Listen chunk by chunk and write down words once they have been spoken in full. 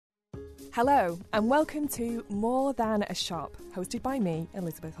Hello, and welcome to More Than a Shop, hosted by me,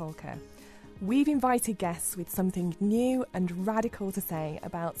 Elizabeth Hawker. We've invited guests with something new and radical to say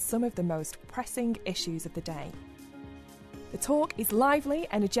about some of the most pressing issues of the day. The talk is lively,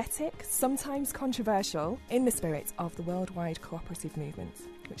 energetic, sometimes controversial, in the spirit of the worldwide cooperative movement,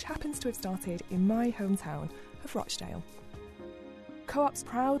 which happens to have started in my hometown of Rochdale. Co-ops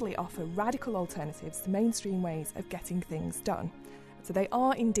proudly offer radical alternatives to mainstream ways of getting things done. So they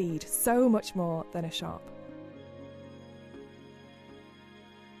are indeed so much more than a shop.